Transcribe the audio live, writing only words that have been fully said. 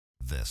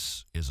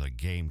This is a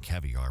Game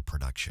Caviar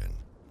production.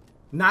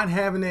 Not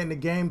having it in the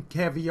Game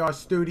Caviar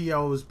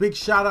studios. Big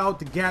shout out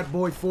to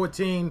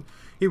Gatboy14.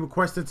 He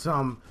requested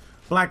some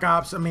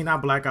Borderlands 2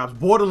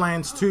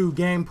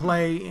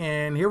 gameplay,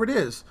 and here it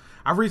is.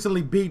 I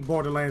recently beat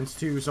Borderlands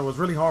 2, so it's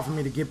really hard for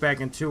me to get back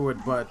into it,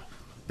 but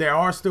there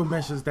are still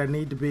missions that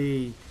need to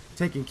be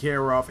taken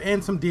care of,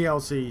 and some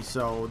DLC,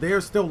 so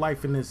there's still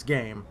life in this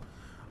game.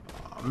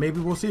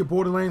 Maybe we'll see a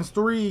Borderlands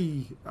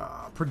 3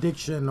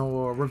 prediction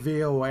or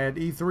reveal at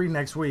E3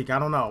 next week. I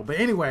don't know. But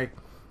anyway,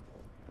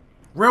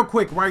 real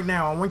quick right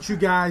now, I want you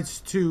guys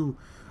to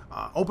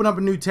open up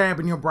a new tab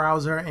in your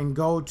browser and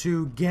go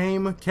to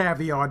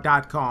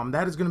GameCaviar.com.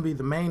 That is going to be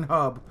the main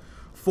hub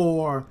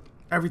for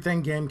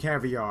everything Game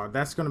Caviar.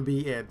 That's going to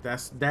be it.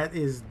 That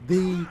is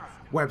the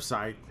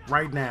website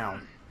right now,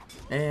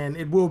 and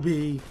it will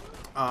be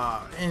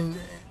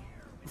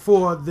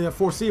for the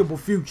foreseeable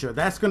future.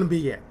 That's going to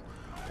be it.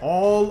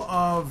 All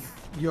of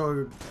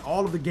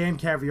the Game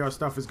Caviar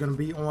stuff is going to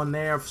be on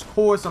there. Of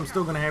course, I'm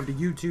still going to have the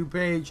YouTube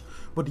page,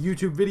 but the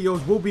YouTube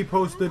videos will be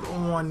posted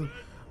on,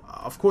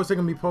 of course, they're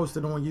going to be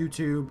posted on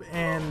YouTube,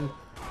 and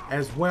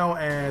as well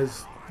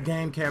as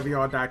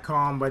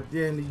GameCaviar.com. But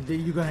then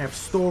you're going to have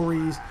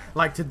stories.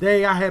 Like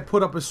today, I had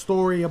put up a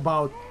story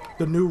about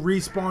the new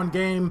Respawn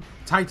game,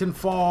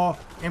 Titanfall.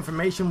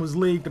 Information was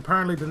leaked.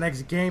 Apparently, the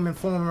next Game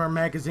Informer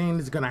magazine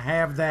is going to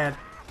have that.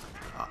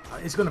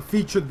 It's going to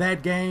feature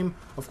that game.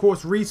 Of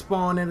course,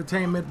 Respawn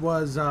Entertainment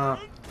was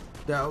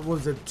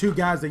the two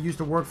guys that used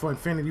to work for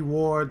Infinity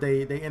Ward.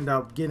 They end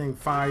up getting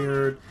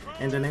fired,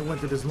 and then they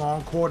went to this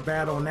long court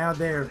battle. Now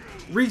they're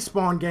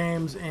Respawn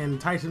Games, and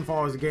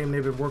Titanfall is a game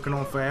they've been working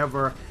on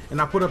forever.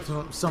 And I put up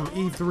some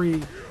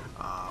E3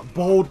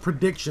 bold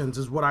predictions,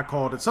 is what I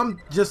called it.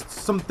 Just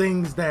some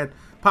things that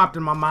popped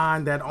in my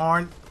mind that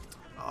aren't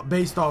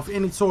based off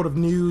any sort of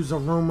news or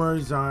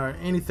rumors or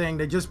anything.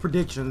 They're just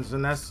predictions,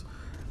 and that's.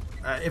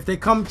 If they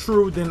come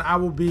true, then I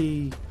will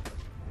be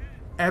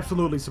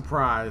absolutely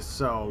surprised.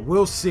 So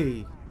we'll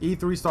see.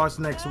 E3 starts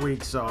next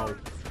week, so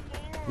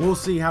we'll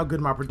see how good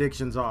my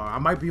predictions are. I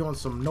might be on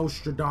some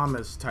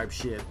Nostradamus type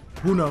shit.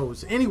 Who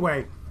knows?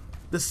 Anyway,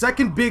 the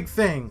second big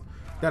thing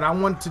that I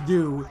want to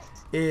do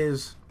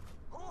is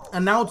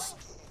announce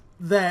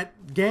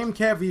that Game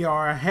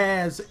Caviar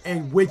has a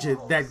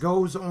widget that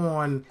goes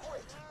on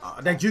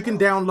that you can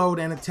download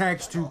and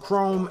attach to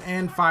Chrome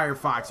and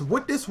Firefox.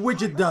 What this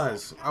widget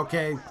does,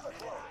 okay?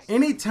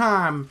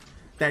 Anytime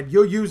that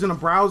you're using a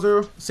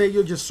browser, say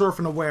you're just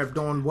surfing the web,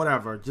 doing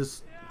whatever,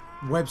 just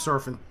web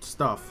surfing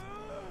stuff,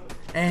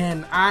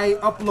 and I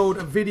upload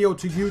a video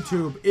to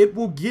YouTube, it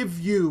will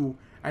give you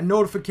a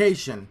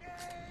notification,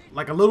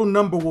 like a little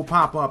number will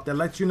pop up that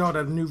lets you know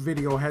that a new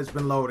video has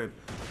been loaded.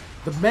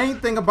 The main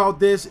thing about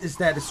this is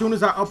that as soon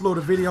as I upload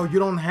a video, you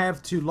don't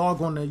have to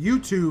log on to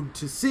YouTube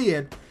to see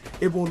it.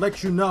 It will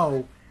let you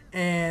know,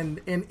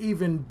 and an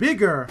even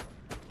bigger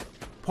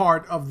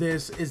part of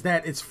this is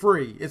that it's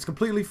free. It's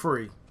completely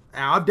free.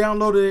 Now, I've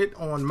downloaded it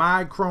on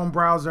my Chrome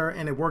browser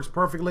and it works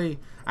perfectly.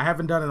 I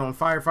haven't done it on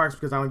Firefox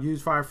because I don't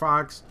use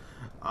Firefox,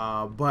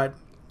 but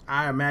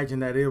I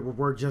imagine that it will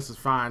work just as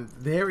fine.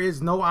 There is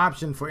no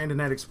option for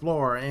Internet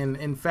Explorer, and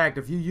in fact,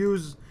 if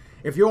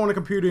you're on a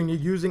computer and you're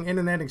using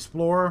Internet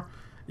Explorer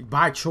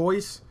by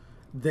choice,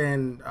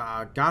 then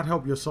God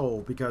help your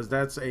soul, because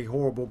that's a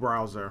horrible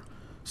browser.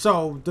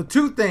 So the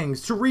two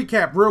things to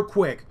recap real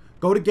quick: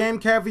 go to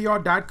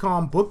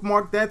GameCaviar.com,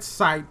 bookmark that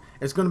site.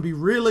 It's going to be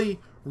really,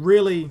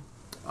 really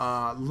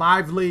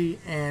lively,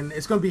 and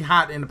it's going to be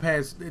hot in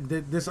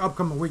this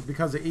upcoming week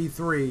because of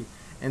E3,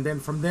 and then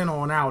from then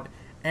on out.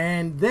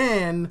 And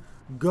then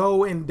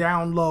go and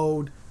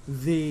download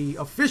the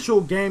official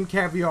Game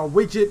Caviar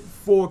widget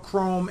for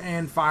Chrome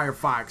and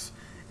Firefox.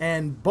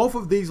 And both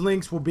of these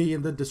links will be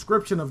in the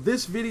description of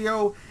this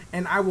video,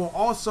 and I will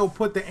also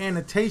put the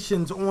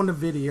annotations on the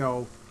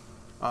video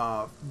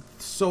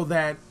so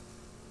that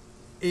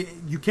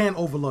you can't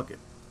overlook it.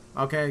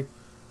 Okay?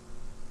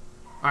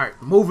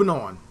 Alright, moving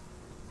on.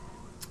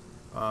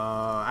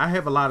 I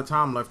have a lot of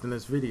time left in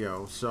this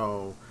video,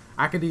 so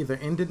I could either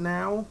end it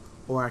now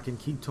or I can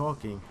keep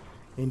talking.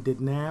 End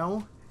it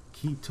now,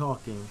 keep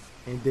talking.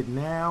 End it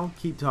now,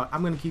 keep talking.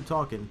 I'm gonna keep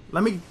talking.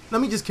 Let me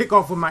just kick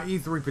off with my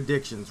E3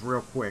 predictions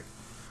real quick.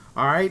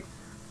 Alright?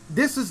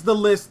 This is the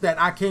list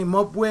that I came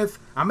up with.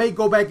 I may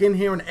go back in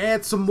here and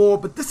add some more,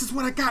 but this is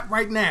what I got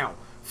right now.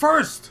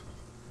 First,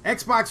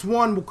 Xbox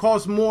One will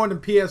cost more than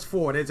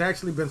PS4. There's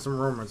actually been some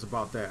rumors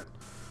about that.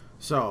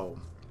 So,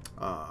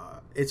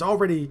 it's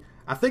already,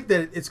 I think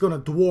that it's going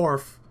to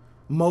dwarf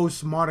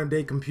most modern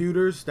day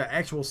computers. The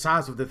actual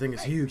size of the thing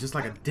is huge. It's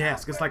like a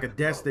desk. It's like a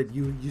desk that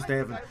you used to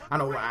have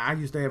I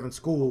used to have in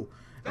school.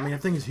 I mean,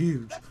 that thing is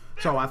huge.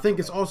 So I think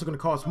it's also going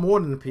to cost more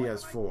than the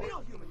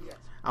PS4.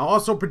 I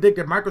also predict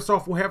that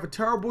Microsoft will have a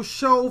terrible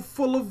show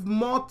full of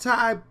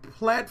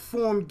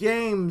multi-platform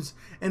games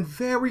and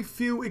very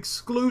few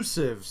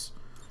exclusives.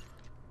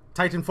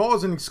 Titanfall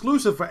is an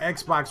exclusive for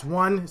Xbox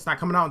One. It's not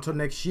coming out until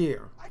next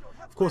year.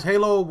 Of course,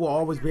 Halo will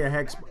always be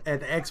at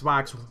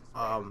Xbox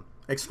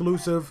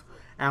exclusive.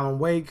 Alan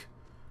Wake,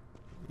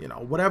 you know,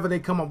 whatever they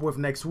come up with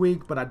next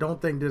week, but I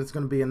don't think that it's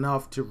going to be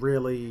enough to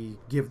really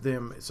give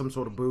them some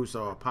sort of boost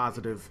or a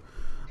positive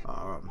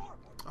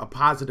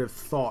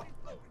thought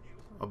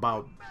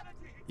about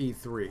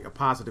E3, a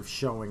positive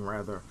showing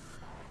rather.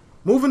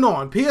 Moving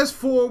on,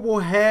 PS4 will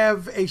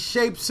have a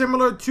shape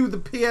similar to the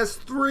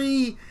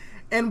PS3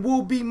 and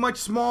will be much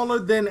smaller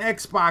than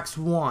Xbox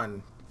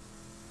One.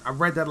 I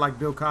read that like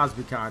Bill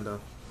Cosby kinda.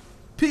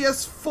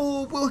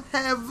 PS4 will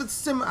have a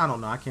similar, I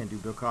don't know, I can't do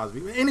Bill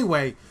Cosby.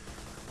 Anyway,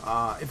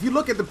 if you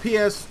look at the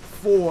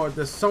PS4,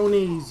 the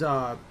Sony's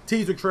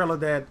teaser trailer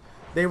that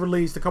they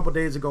released a couple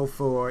days ago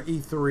for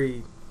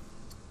E3,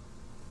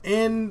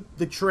 in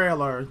the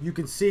trailer, you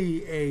can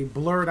see a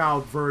blurred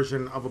out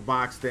version of a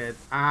box that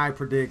I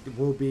predict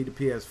will be the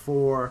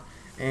PS4.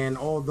 And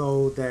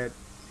although that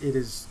it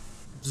is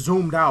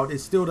zoomed out, it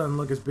still doesn't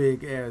look as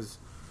big as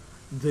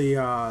the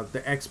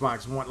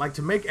Xbox One. Like,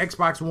 to make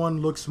Xbox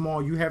One look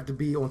small, you have to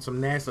be on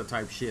some NASA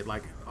type shit,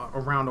 like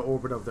around the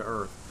orbit of the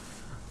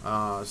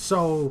Earth.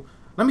 So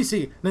let me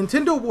see.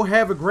 Nintendo will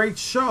have a great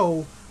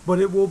show,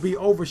 but it will be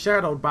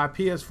overshadowed by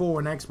PS4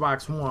 and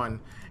Xbox One.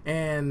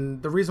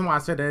 And the reason why I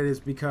said that is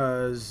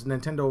because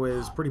Nintendo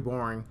is pretty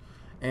boring,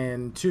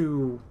 and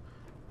 2,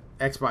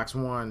 Xbox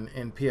One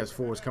and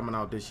PS4 is coming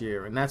out this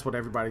year, and that's what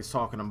everybody's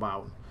talking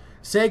about.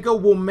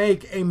 Sega will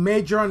make a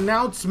major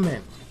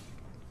announcement.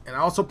 And I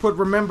also put,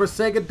 remember,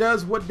 Sega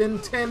does what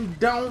Nintendo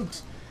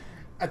don't.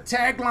 A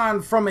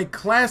tagline from a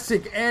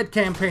classic ad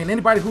campaign.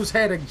 Anybody who's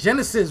had a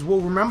Genesis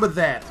will remember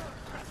that.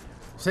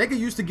 Sega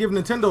used to give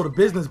Nintendo the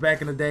business back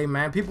in the day,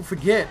 man. People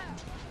forget.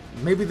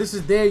 Maybe this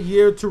is their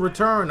year to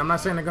return. I'm not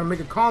saying they're going to make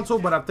a console,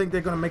 but I think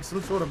they're going to make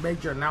some sort of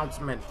major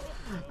announcement.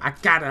 I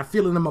got it. I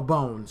feel it in my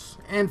bones.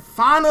 And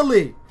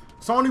finally,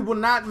 Sony will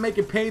not make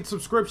a paid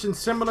subscription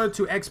similar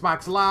to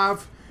Xbox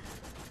Live,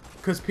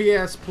 because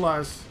PS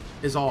Plus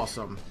is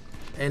awesome.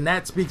 And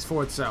that speaks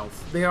for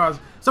itself.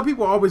 Some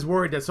people are always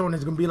worried that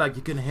Sony's going to be like,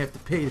 you're going to have to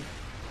pay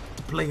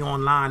to play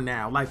online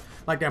now. Like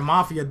that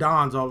Mafia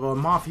Dons or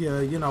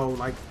Mafia, you know,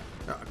 like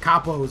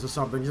Capos or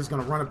something, just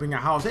going to run up in your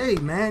house. Hey,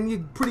 man, you're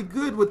pretty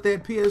good with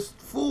that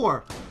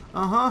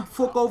PS4.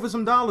 Fork over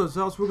some dollars,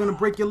 else we're going to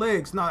break your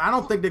legs. No, I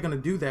don't think they're going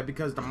to do that,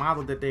 because the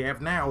model that they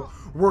have now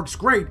works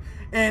great.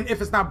 And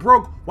if it's not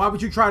broke, why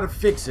would you try to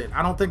fix it?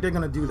 I don't think they're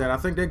going to do that. I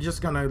think they're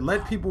just going to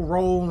let people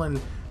roll and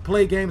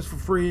play games for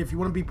free. If you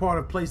want to be part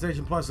of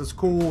PlayStation Plus, it's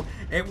cool.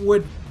 It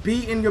would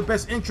be in your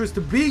best interest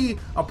to be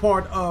a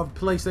part of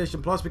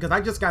PlayStation Plus, because I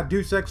just got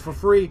Deus Ex for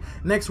free.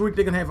 Next week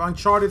they're gonna have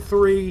Uncharted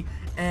 3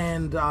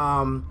 and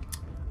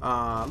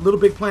Little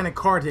Big Planet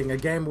Karting, a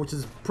game which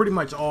is pretty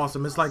much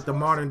awesome. It's like the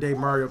modern day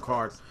Mario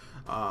Kart.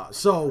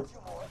 So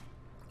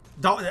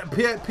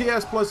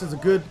PS Plus is a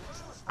good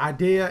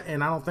idea,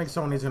 and I don't think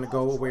Sony's gonna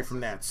go away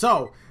from that.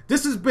 So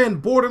this has been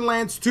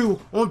Borderlands 2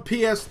 on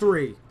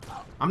PS3.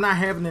 I'm not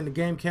having it in the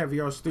Game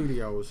Caviar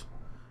Studios,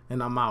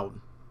 and I'm out.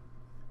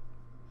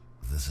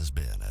 This has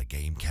been a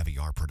Game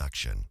Caviar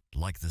production.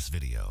 Like this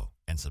video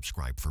and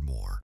subscribe for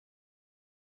more.